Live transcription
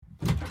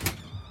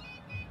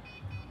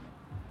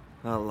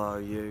Hello,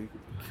 you.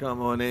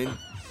 Come on in.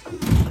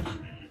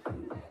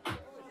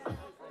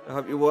 I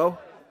hope you're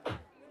well.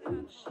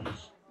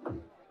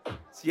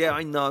 So, yeah,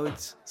 I know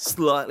it's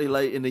slightly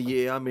late in the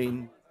year. I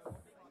mean,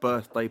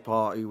 birthday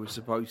party was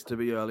supposed to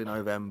be early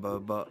November,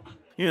 but,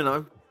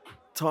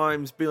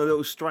 time's been a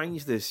little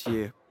strange this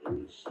year.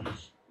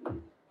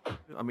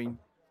 I mean,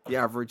 the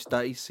average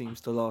day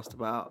seems to last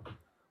about,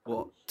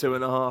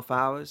 2.5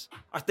 hours?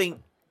 I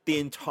think the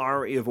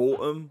entirety of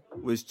autumn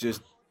was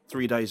just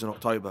 3 days in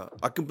October.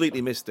 I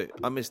completely missed it.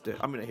 I missed it.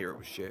 I mean, I hear it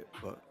was shit,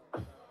 but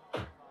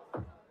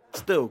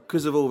still,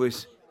 because of all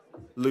this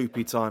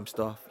loopy time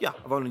stuff, yeah,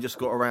 I've only just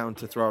got around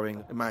to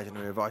throwing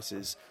Imaginary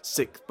Vice's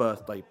 6th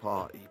birthday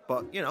party.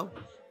 But,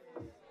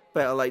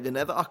 better late than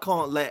never. I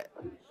can't let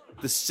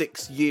the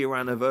 6-year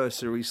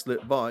anniversary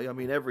slip by. I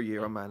mean, every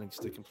year I manage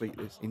to complete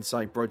this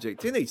insane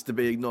project. It needs to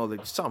be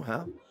acknowledged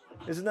somehow.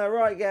 Isn't that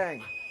right,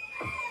 gang?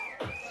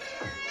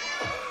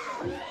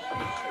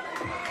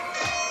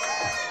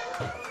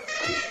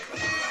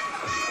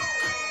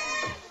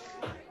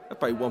 I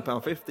paid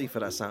 £1.50 for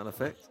that sound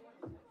effect.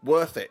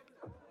 Worth it.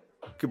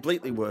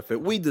 Completely worth it.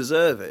 We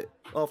deserve it.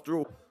 After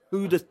all,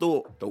 who'd have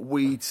thought that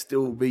we'd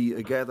still be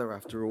together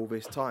after all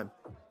this time?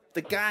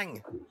 The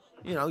gang.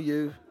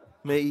 You,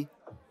 me,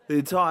 the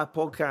entire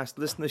podcast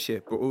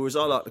listenership, or as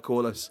I like to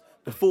call us,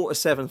 the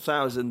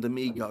 47,000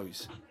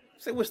 amigos.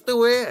 So we're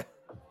still here.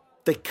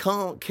 They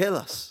can't kill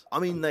us. I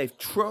mean, they've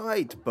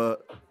tried,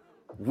 but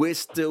we're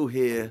still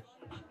here,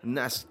 and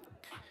that's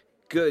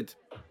good.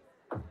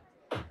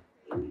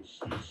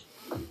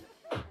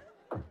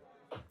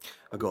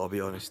 I gotta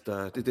be honest,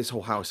 this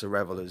whole House of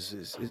Revelers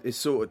is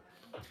sort of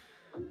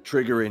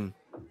triggering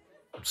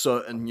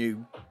certain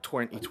new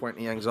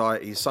 2020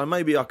 anxieties. So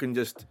maybe I can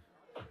just...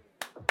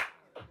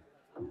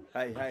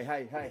 Hey.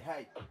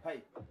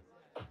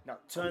 Now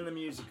turn the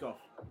music off.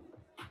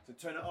 So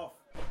turn it off.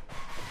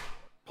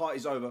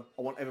 Party's over.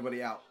 I want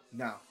everybody out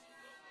now.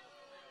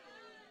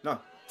 No,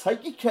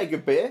 take your keg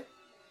of beer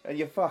and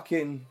your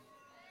fucking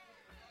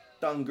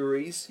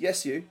dungarees.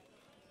 Yes, you.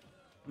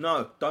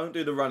 No, don't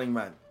do the running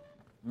man.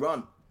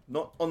 Run.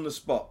 Not on the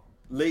spot.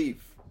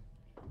 Leave.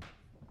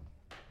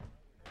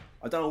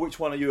 I don't know which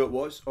one of you it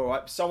was.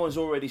 Alright, someone's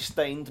already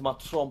stained my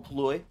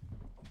trompe-l'oeil.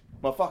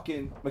 My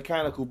fucking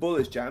mechanical bull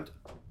is jammed.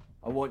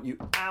 I want you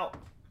out.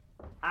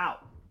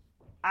 Out.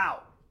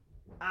 Out.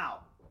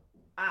 Out.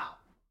 Out.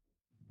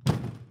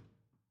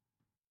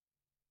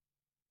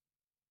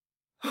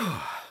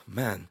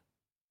 Man.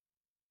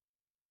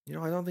 I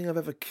don't think I've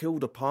ever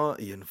killed a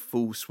party in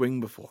full swing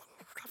before.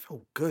 I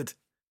felt good.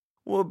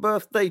 What a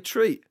birthday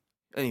treat.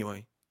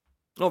 Anyway,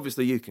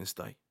 obviously you can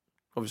stay.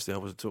 Obviously I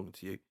wasn't talking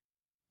to you.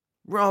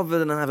 Rather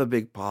than have a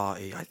big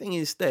party, I think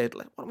instead,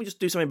 why don't we just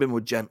do something a bit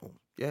more gentle?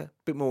 Yeah? A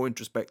bit more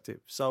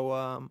introspective. So,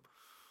 why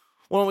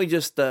don't we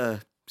just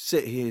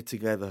sit here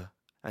together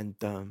and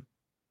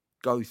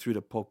go through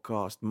the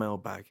podcast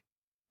mailbag?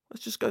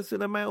 Let's just go through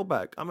the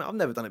mailbag. I mean, I've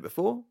never done it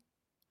before.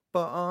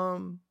 But,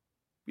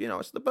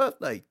 it's the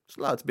birthday. It's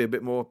allowed to be a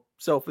bit more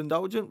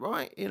self-indulgent,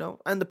 right?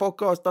 And the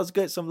podcast does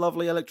get some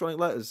lovely electronic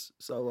letters.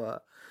 So,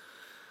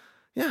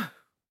 yeah,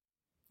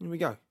 here we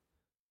go.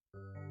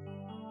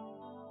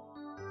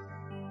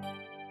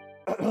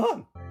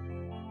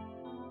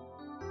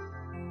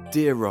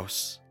 Dear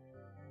Ross,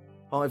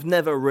 I've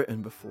never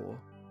written before,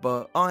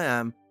 but I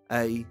am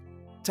a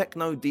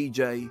techno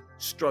DJ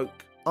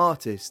stroke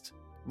artist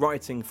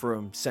writing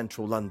from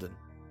central London.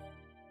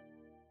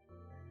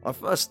 I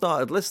first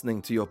started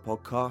listening to your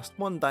podcast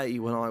one day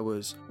when I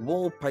was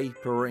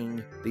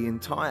wallpapering the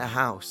entire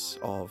house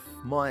of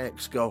my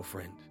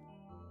ex-girlfriend.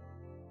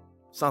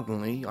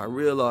 Suddenly, I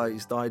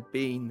realised I'd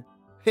been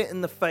hit in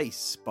the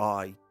face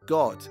by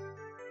God.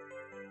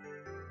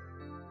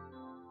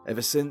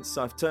 Ever since,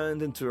 I've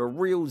turned into a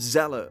real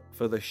zealot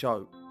for the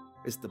show.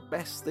 It's the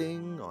best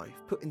thing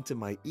I've put into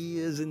my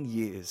ears in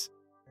years.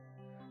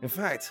 In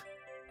fact,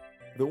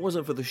 if it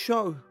wasn't for the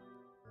show,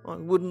 I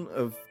wouldn't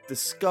have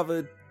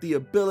discovered the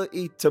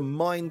ability to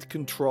mind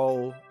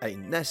control a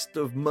nest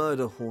of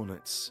murder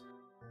hornets.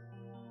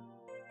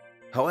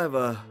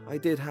 However, I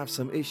did have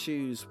some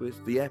issues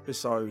with the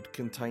episode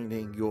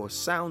containing your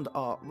sound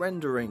art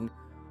rendering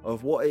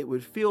of what it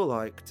would feel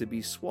like to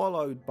be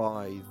swallowed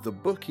by the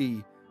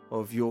bookie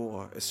of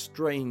your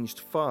estranged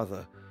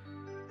father.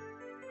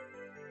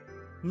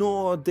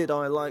 Nor did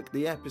I like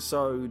the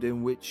episode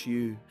in which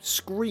you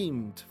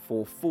screamed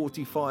for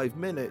 45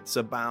 minutes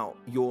about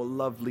your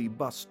lovely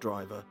bus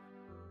driver.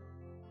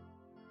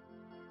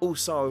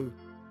 Also,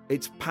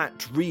 it's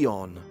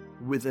Patreon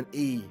with an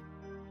E.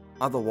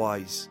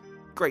 Otherwise,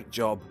 great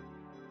job.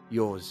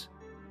 Yours,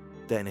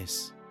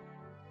 Dennis.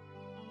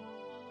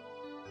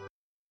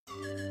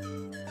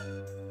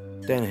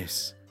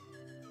 Dennis,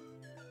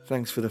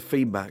 thanks for the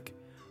feedback.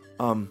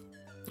 I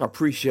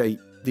appreciate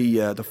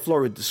the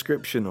florid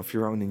description of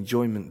your own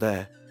enjoyment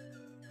there.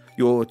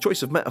 Your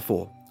choice of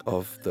metaphor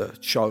of the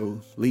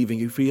show leaving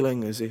you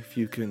feeling as if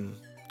you can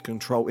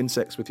control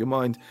insects with your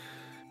mind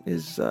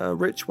is a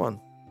rich one,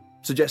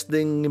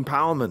 suggesting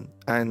empowerment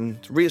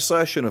and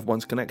reassertion of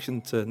one's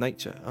connection to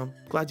nature. I'm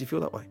glad you feel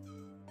that way.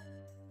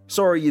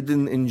 Sorry you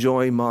didn't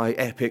enjoy my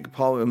epic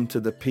poem to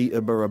the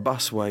Peterborough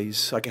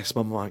busways. I guess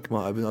my mic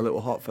might have been a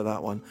little hot for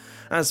that one.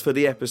 As for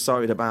the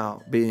episode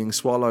about being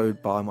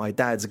swallowed by my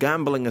dad's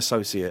gambling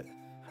associate,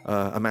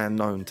 a man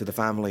known to the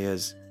family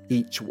as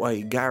Each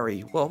Way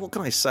Gary, well, what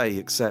can I say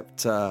except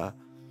some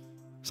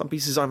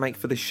pieces I make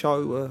for this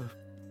show are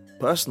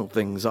personal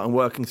things that I'm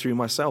working through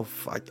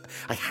myself.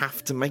 I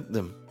have to make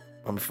them,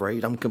 I'm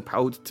afraid. I'm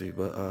compelled to,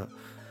 but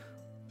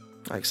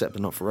I accept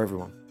they're not for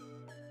everyone.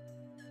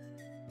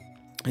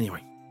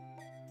 Anyway,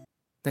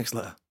 next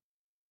letter.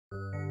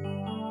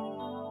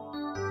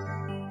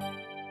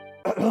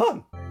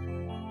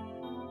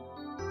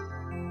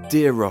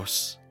 Dear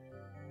Ross,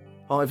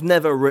 I've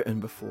never written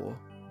before,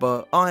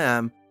 but I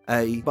am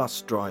a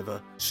bus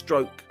driver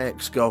stroke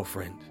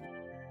ex-girlfriend.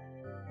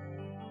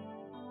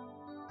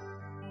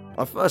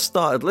 I first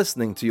started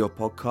listening to your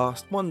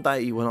podcast one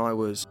day when I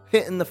was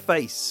hit in the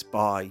face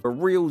by a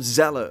real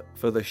zealot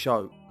for the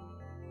show.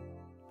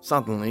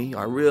 Suddenly,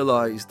 I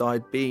realised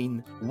I'd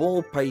been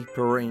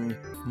wallpapering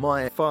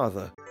my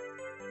father.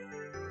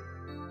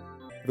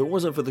 If it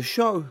wasn't for the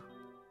show,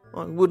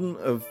 I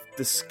wouldn't have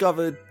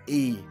discovered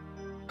E.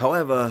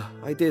 However,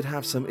 I did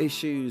have some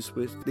issues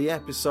with the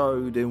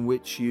episode in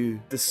which you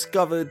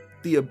discovered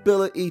the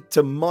ability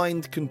to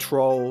mind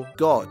control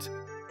God.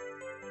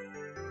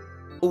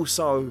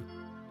 Also,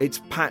 it's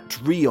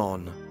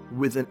Patreon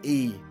with an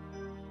E.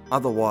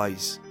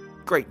 Otherwise,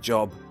 great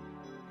job.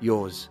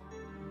 Yours,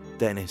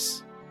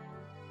 Dennis.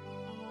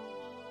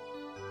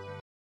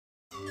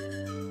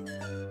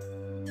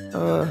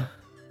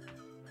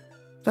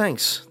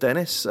 Thanks,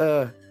 Dennis.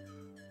 Wow,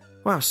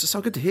 it's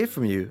so good to hear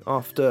from you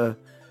after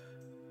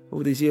all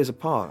these years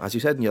apart. As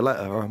you said in your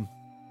letter,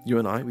 you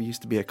and I, we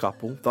used to be a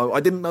couple, though I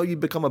didn't know you'd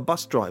become a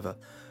bus driver.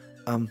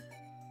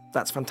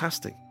 That's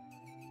fantastic.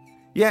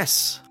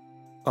 Yes,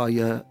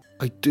 I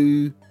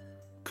do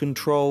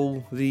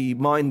control the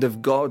mind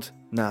of God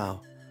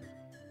now.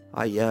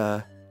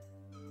 I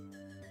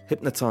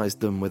hypnotized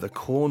them with a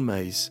corn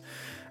maze,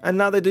 and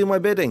now they do my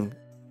bidding.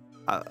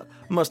 I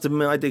must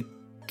admit, I did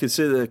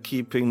consider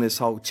keeping this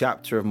whole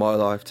chapter of my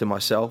life to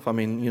myself. I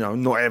mean,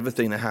 not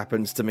everything that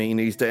happens to me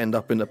needs to end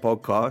up in the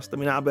podcast. I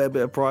mean, I'll be a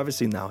bit of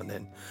privacy now and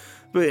then.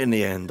 But in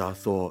the end, I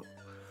thought,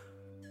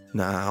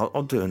 nah,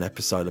 I'll do an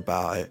episode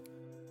about it.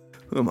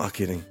 Who am I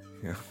kidding?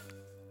 Yeah.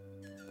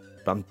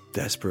 I'm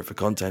desperate for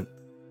content.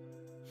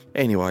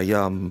 Anyway,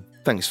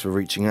 thanks for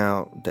reaching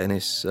out,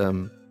 Dennis.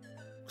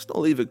 Let's not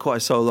leave it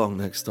quite so long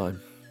next time,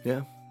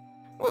 yeah?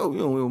 Well,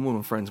 we were more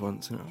than friends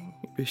once,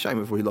 It'd be a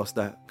shame if we lost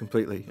that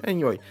completely.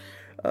 Anyway,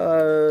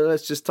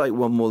 let's just take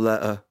one more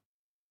letter.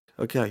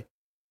 Okay.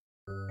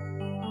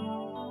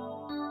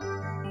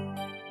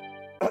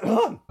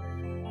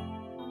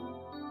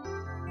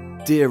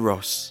 Dear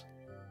Ross,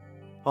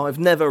 I've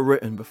never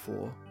written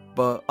before,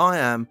 but I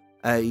am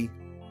a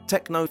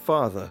techno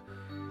father.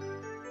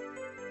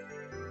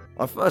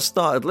 I first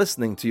started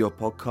listening to your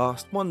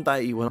podcast one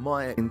day when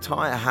my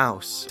entire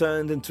house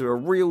turned into a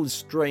real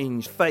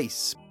strange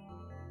face.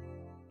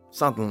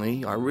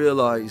 Suddenly, I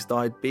realised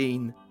I'd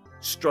been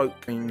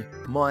stroking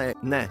my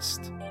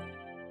Nest.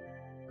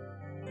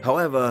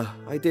 However,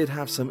 I did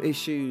have some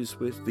issues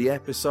with the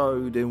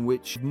episode in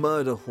which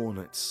murder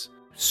hornets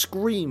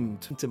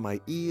screamed into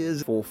my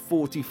ears for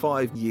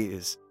 45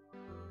 years.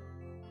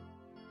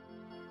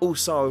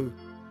 Also,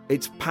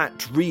 it's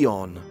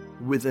Patreon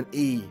with an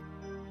E.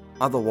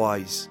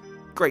 Otherwise,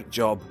 great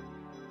job.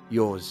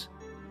 Yours,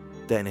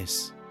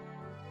 Dennis.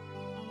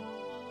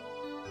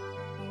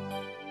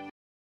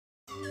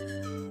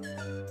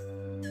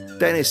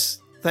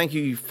 Dennis, thank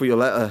you for your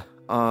letter.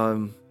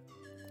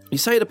 You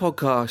say the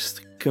podcast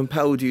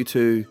compelled you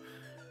to,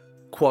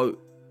 quote,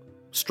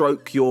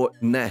 stroke your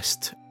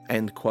nest,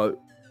 end quote.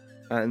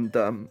 And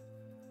I'm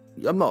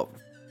not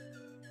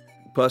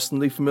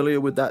personally familiar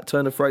with that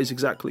turn of phrase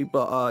exactly,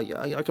 but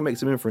yeah, I can make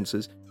some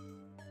inferences.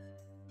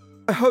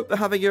 I hope that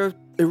having your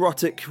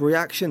erotic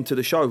reaction to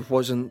the show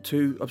wasn't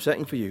too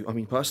upsetting for you. I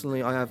mean,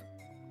 personally, I have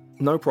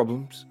no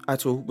problems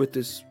at all with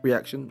this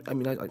reaction. I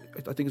mean, I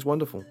think it's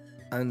wonderful.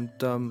 And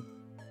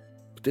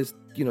there's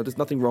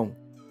nothing wrong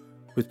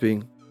with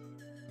being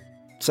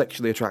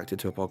sexually attracted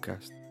to a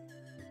podcast.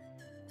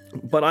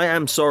 But I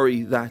am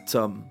sorry that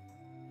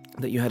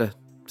that you had a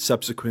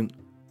subsequent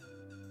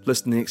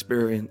listening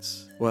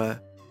experience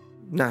where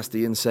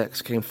nasty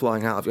insects came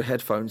flying out of your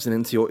headphones and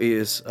into your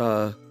ears.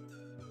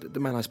 The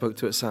man I spoke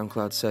to at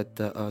SoundCloud said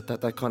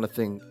that kind of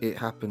thing, it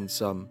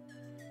happens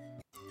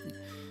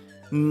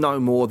no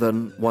more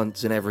than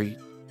once in every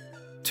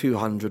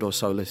 200 or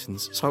so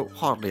listens, so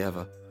hardly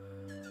ever.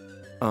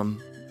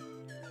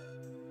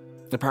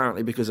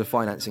 Apparently because of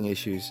financing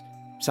issues,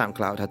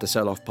 SoundCloud had to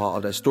sell off part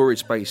of their storage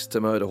space to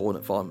murder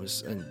hornet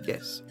farmers, and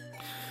yes,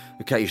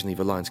 occasionally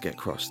the lines get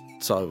crossed.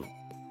 So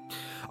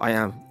I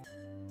am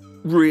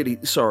really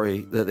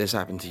sorry that this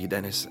happened to you,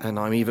 Dennis, and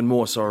I'm even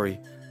more sorry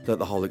that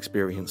the whole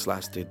experience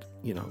lasted,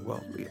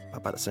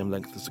 about the same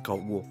length as the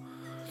Cold War.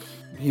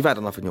 You've had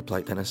enough on your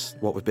plate, Dennis,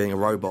 what with being a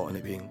robot and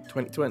it being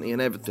 2020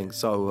 and everything,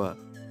 so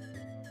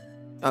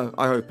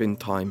I hope in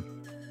time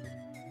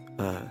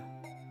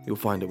You'll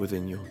find it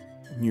within your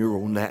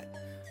neural net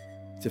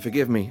to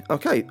forgive me.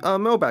 Okay,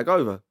 mailbag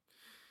over.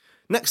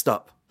 Next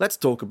up, let's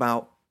talk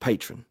about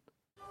Patreon.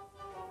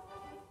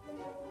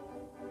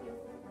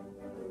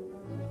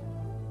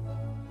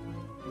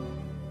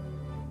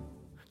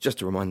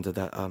 Just a reminder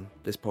that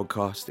this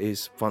podcast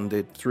is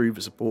funded through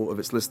the support of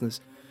its listeners.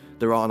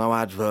 There are no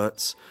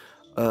adverts.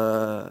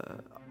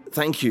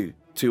 Thank you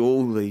to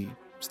all the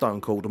Stone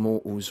Cold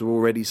Immortals who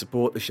already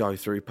support the show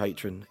through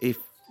Patreon. If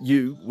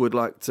you would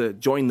like to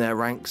join their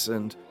ranks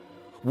and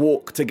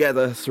walk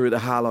together through the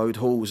hallowed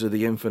halls of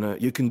the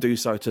infinite, you can do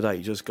so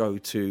today. Just go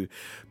to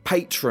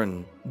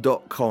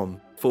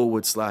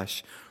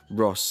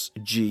patreon.com/Ross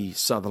G.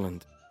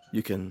 Sutherland.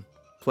 You can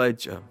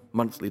pledge a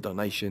monthly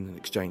donation in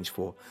exchange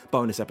for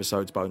bonus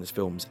episodes, bonus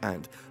films,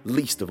 and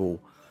least of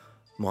all,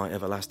 my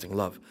everlasting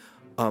love.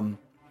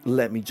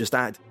 Let me just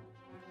add,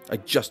 I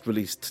just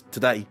released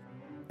today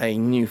a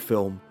new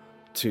film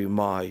to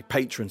my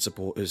Patreon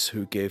supporters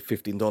who give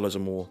 $15 or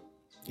more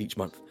each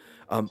month.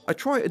 I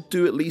try to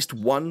do at least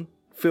one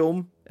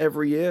film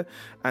every year,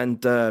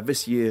 and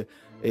this year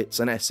it's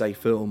an essay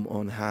film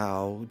on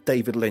how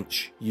David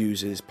Lynch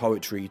uses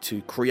poetry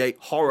to create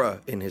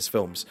horror in his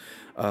films.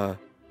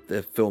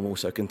 The film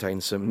also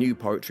contains some new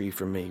poetry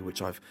from me,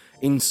 which I've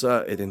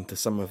inserted into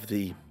some of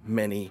the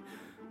many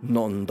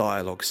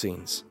non-dialogue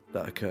scenes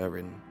that occur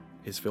in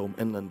his film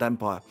Inland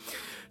Empire.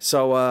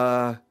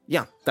 So,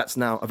 yeah, that's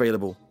now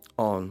available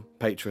on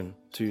Patreon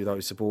to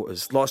those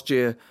supporters. Last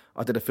year,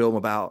 I did a film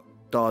about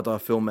Dada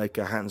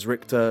filmmaker Hans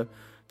Richter.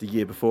 The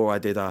year before, I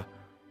did a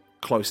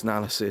close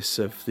analysis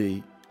of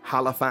the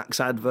Halifax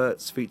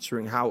adverts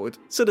featuring Howard.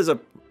 So there's a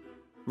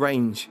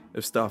range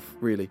of stuff,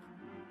 really.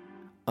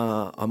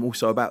 I'm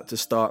also about to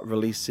start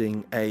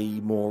releasing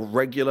a more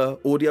regular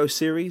audio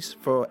series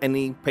for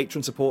any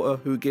patron supporter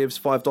who gives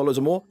 $5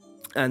 or more.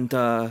 And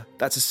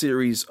that's a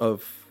series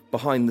of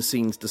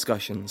behind-the-scenes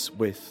discussions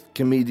with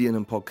comedian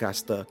and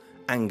podcaster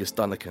Angus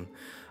Dunnican.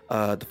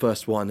 The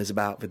first one is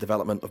about the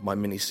development of my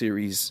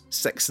mini-series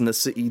Sex and the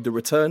City: The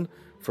Return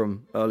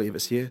from earlier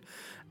this year.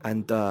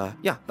 And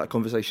yeah, that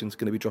conversation's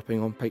going to be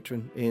dropping on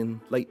Patreon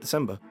in late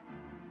December.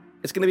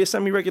 It's going to be a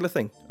semi-regular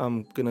thing.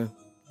 I'm going to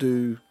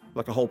do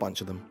like a whole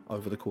bunch of them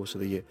over the course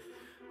of the year.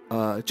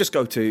 Just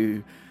go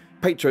to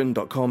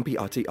patreon.com,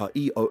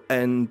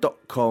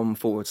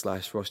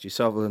 patreon.com/Ross G.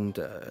 Sutherland.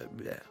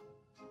 Yeah.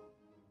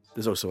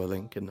 There's also a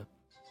link in the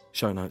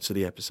show notes of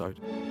the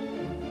episode.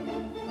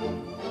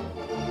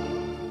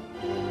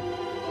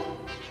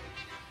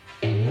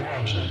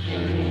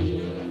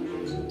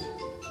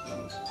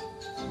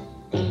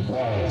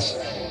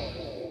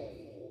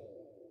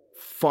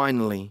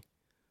 Finally,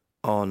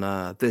 on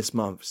this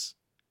month's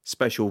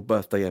special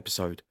birthday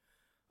episode,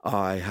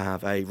 I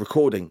have a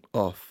recording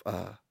of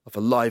a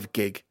live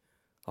gig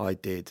I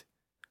did.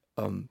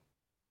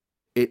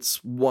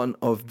 It's one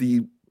of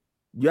the,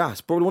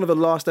 it's probably one of the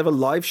last ever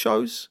live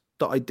shows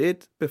that I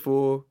did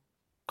before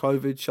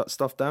COVID shut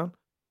stuff down.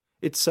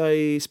 It's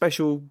a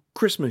special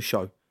Christmas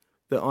show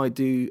that I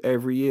do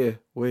every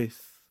year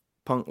with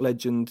punk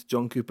legend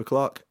John Cooper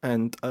Clarke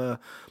and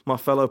my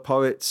fellow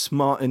poets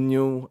Martin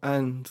Newell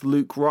and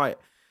Luke Wright.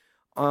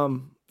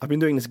 I've been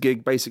doing this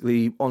gig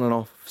basically on and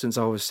off since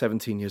I was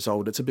 17 years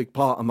old. It's a big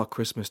part of my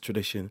Christmas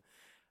tradition.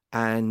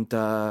 And,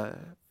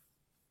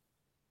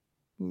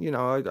 you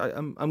know,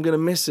 I'm going to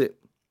miss it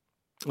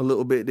a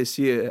little bit this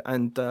year.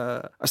 And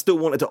I still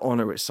wanted to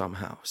honour it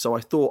somehow. So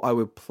I thought I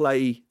would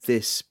play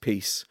this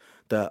piece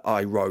that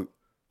I wrote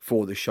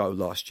for the show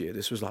last year.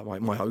 This was like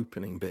my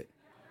opening bit.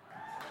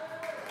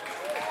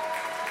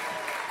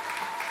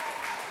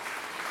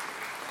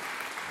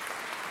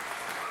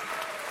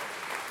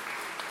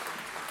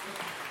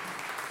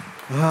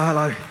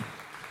 Hello.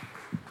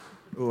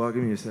 Oh,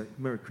 give me a sec.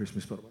 Merry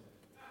Christmas, by the way.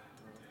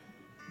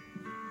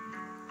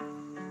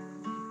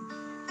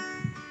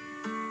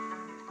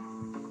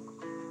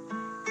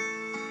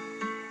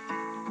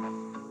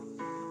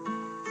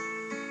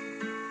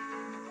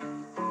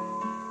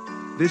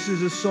 This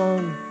is a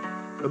song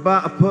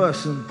about a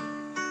person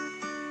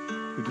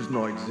who does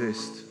not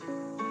exist.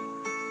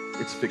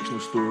 It's a fictional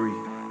story.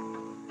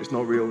 It's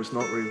not real, it's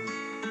not real.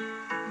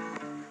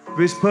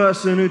 This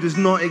person who does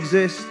not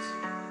exist,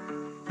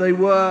 they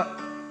were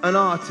an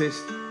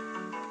artist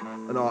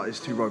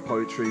who wrote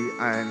poetry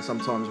and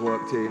sometimes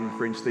worked in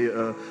fringe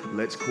theatre.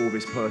 Let's call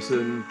this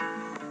person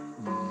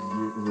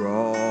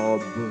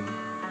Rob.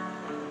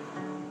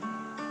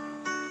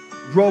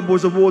 Rob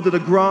was awarded a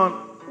grant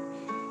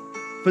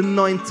for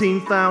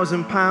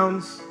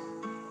 £19,000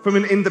 from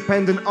an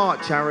independent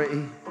art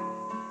charity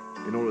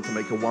in order to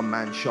make a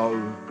one-man show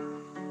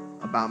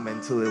about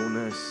mental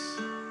illness,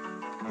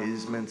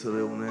 his mental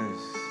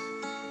illness.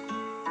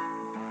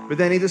 But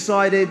then he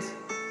decided,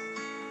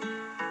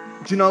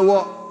 do you know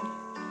what?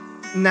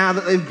 Now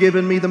that they've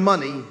given me the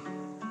money,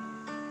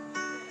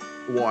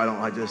 why don't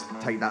I just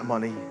take that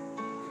money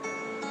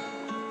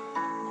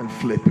and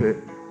flip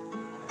it?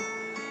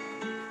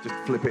 Just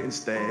flip it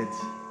instead.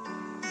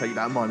 Take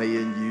that money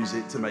and use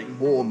it to make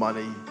more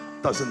money.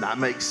 Doesn't that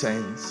make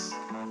sense?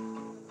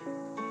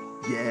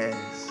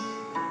 Yes.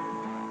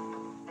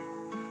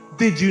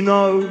 Did you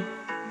know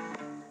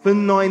for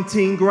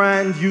 19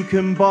 grand you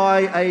can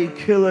buy a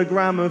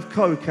kilogram of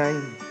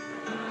cocaine?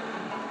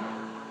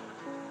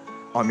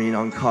 I mean,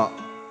 uncut,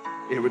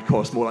 it would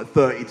cost more like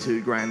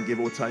 32 grand, give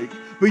or take.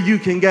 But you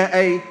can get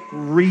a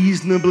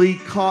reasonably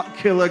cut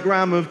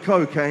kilogram of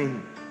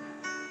cocaine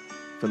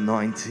for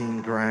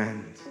 19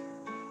 grand.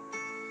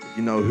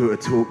 You know who to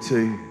talk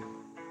to.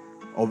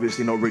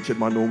 Obviously not Richard,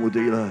 my normal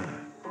dealer.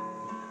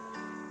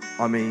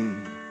 I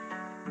mean,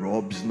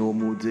 Rob's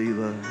normal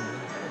dealer.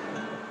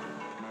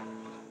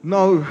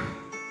 No,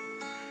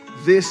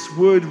 this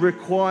would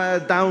require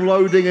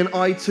downloading an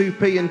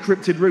I2P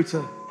encrypted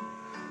router,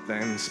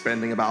 then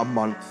spending about a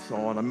month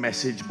on a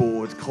message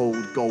board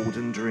called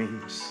Golden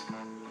Dreams,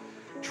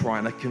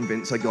 trying to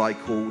convince a guy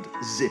called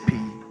Zippy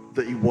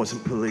that he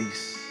wasn't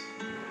police.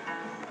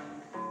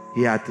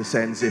 He had to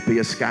send Zippy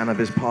a scan of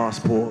his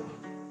passport.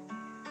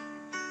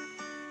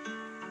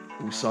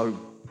 Also,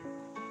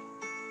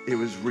 it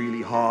was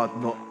really hard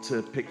not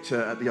to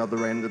picture at the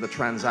other end of the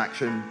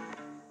transaction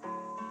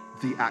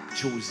the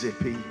actual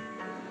Zippy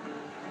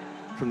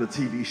from the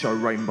TV show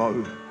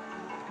Rainbow,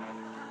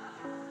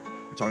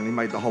 which only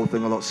made the whole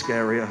thing a lot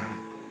scarier.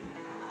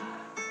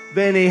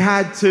 Then he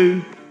had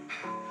to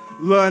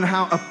learn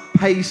how to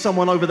pay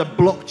someone over the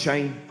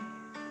blockchain,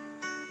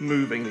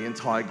 moving the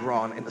entire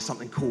grant into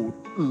something called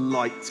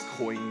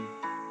Litecoin,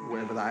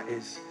 whatever that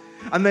is.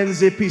 And then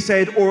Zippy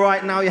said, all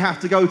right, now you have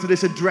to go to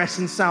this address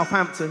in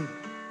Southampton.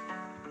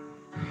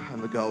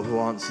 And the girl who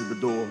answered the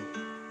door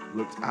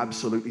looked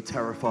absolutely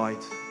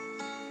terrified.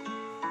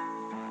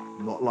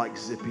 Not like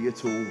Zippy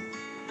at all.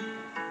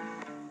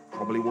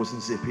 Probably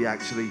wasn't Zippy,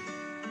 actually.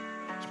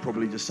 It's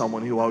probably just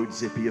someone who owed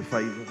Zippy a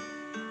favor.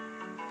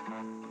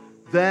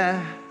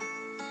 There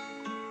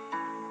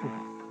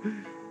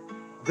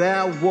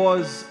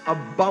was a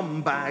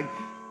bum bag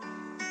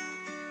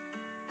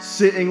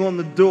sitting on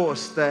the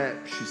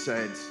doorstep, she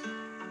said.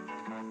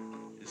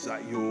 Is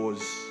that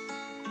yours?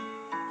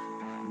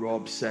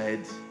 Rob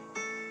said,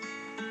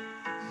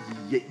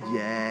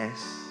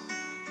 yes.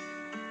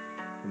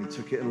 And he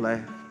took it and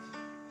left.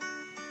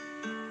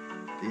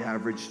 The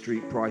average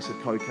street price of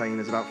cocaine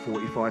is about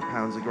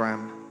 £45 a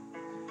gram.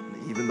 And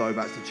even though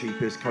that's the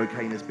cheapest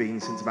cocaine has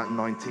been since about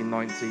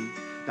 1990,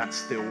 that's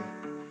still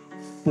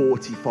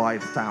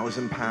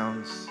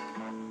 £45,000,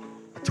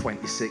 a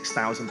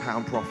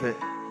 £26,000 profit.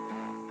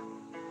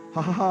 Ha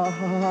ha ha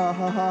ha ha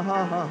ha ha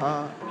ha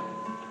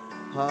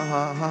ha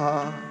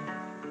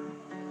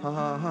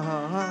ha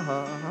ha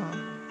ha ha.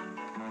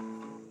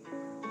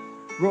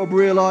 Rob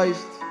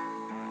realised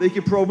they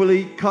could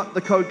probably cut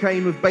the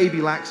cocaine with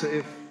baby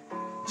laxative,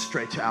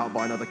 stretch it out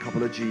by another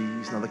couple of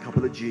G's, another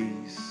couple of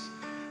G's.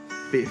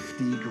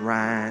 50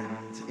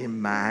 grand,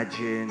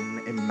 imagine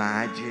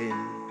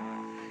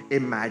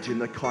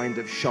the kind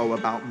of show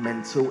about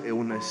mental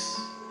illness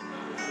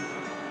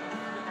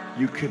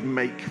you could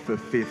make for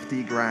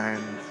 50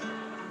 grand.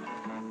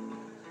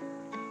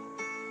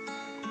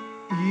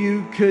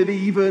 You could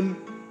even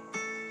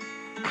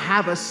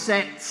have a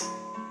set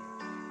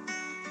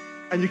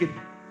and you could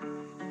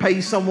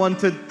pay someone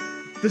to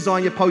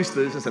design your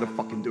posters instead of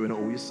fucking doing it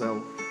all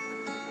yourself.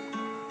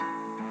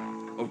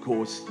 Of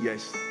course,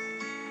 yes,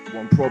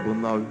 one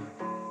problem though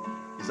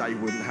is that he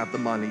wouldn't have the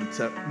money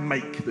to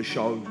make the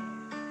show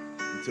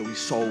until he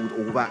sold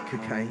all that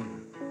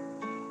cocaine.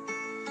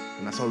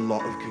 And that's a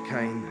lot of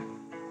cocaine.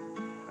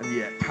 And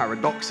yet,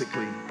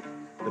 paradoxically,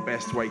 the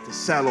best way to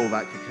sell all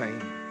that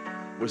cocaine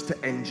was to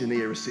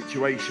engineer a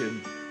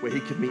situation where he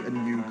could meet a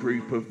new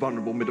group of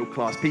vulnerable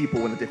middle-class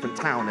people in a different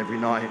town every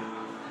night.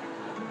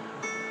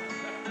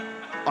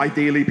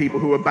 Ideally, people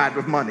who were bad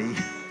with money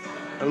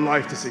and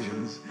life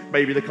decisions.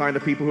 Maybe the kind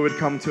of people who would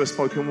come to a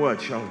spoken word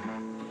show.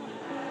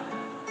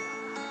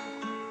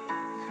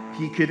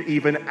 He could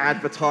even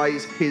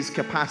advertise his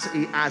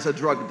capacity as a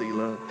drug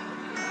dealer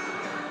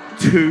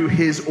to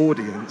his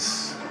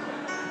audience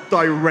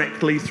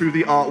directly through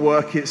the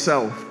artwork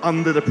itself,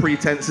 under the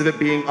pretense of it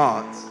being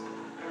art.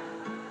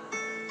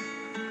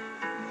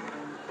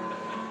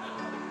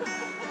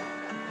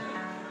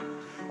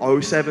 Oh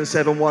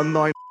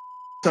 7719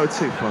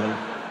 025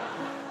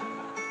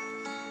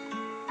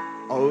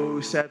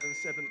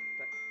 077.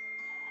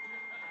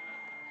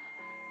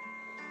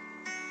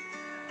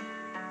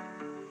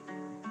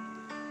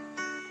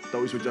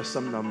 Those were just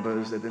some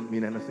numbers, they didn't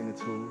mean anything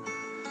at all.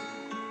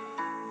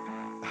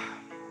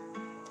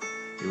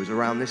 It was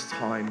around this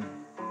time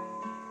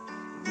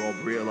Rob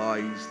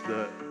realised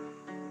that,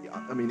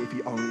 I mean, if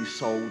he only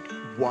sold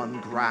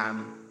 1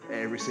 gram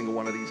every single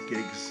one of these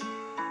gigs,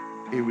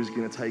 it was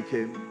going to take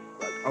him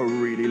like a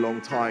really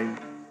long time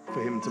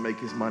for him to make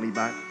his money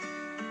back.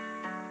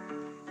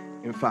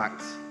 In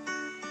fact,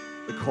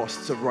 the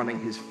costs of running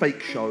his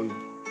fake show,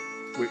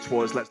 which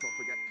was, let's not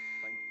forget,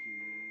 thank you.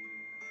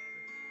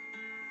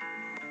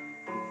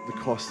 The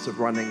costs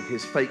of running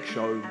his fake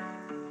show,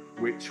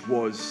 which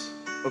was,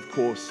 of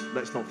course,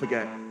 let's not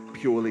forget,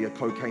 purely a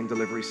cocaine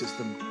delivery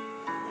system,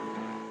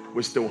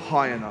 was still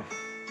high enough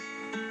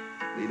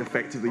that he'd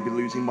effectively be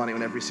losing money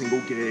on every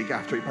single gig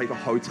after he paid for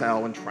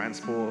hotel and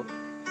transport.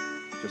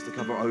 just to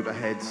cover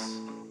overheads.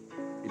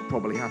 He'd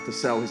probably have to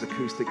sell his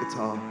acoustic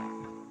guitar.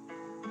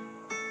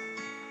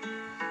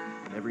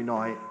 And every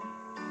night,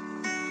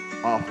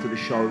 after the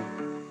show,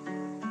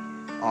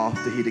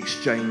 after he'd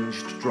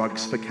exchanged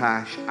drugs for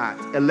cash at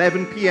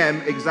 11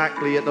 p.m.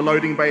 exactly at the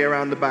loading bay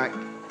around the back,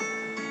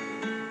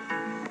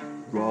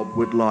 Rob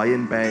would lie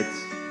in bed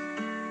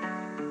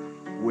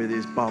with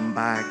his bum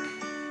bag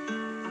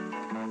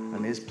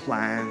and his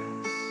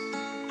plans,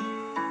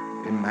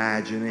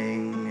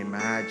 imagining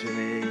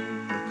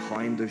the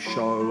kind of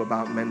show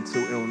about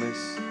mental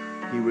illness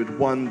he would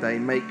one day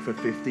make for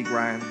 50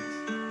 grand.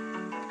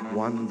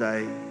 One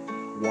day,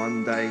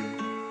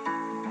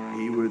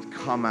 he would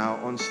come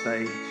out on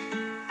stage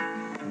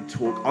and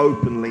talk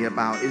openly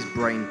about his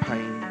brain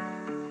pain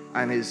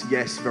and his,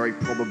 yes, very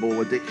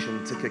probable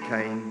addiction to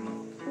cocaine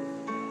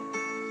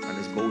and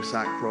his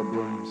ballsack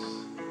problems.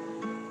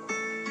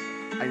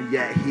 And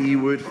yet he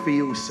would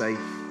feel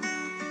safe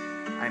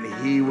and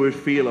he would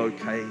feel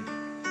okay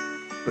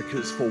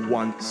because for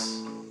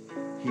once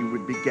he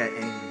would be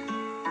getting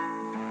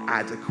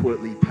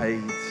adequately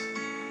paid.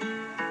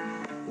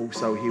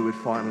 Also, he would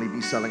finally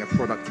be selling a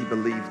product he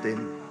believed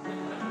in.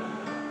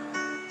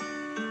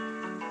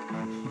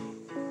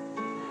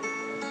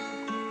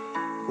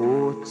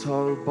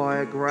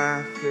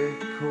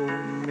 Autobiographical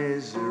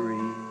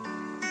misery.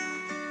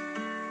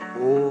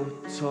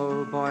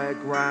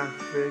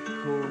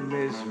 Autobiographical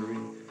misery.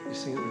 You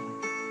sing it with me.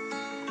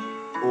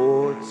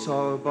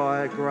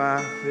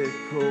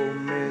 Autobiographical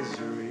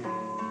misery.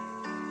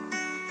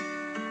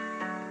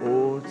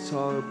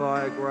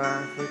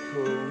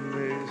 Autobiographical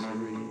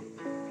misery.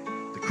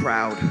 The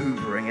crowd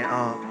hoovering it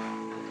up.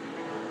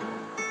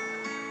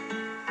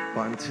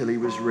 But until he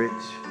was rich,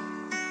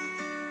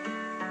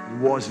 it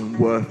wasn't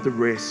worth the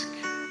risk.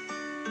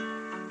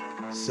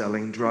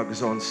 Selling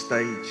drugs on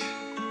stage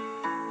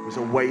was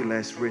a way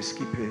less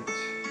risky pitch.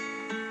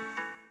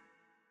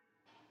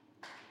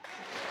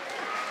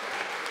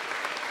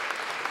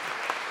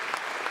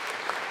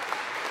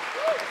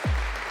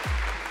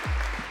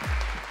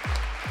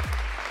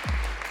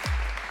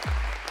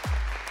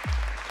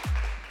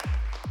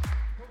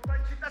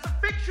 That's a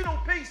fictional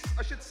piece,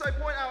 I should say,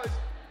 point out.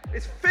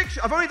 It's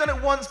fiction. I've only done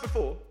it once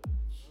before.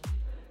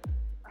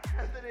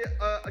 I did it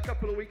a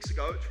couple of weeks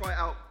ago, try it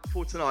out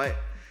for tonight.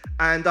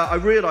 And I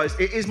realised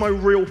it is my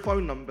real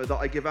phone number that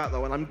I give out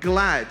though, and I'm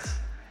glad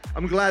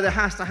it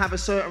has to have a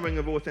certain ring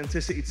of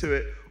authenticity to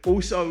it.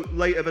 Also,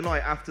 later the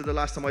night after the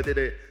last time I did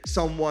it,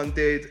 someone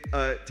did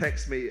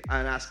text me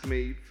and ask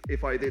me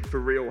if I did for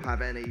real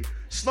have any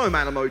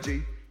snowman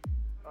emoji.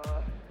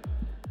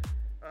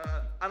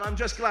 And I'm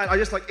just glad,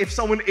 if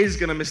someone is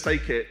gonna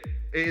mistake it,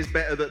 it is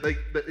better that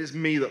it's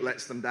me that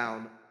lets them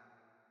down.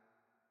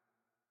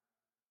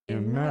 You're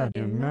mad.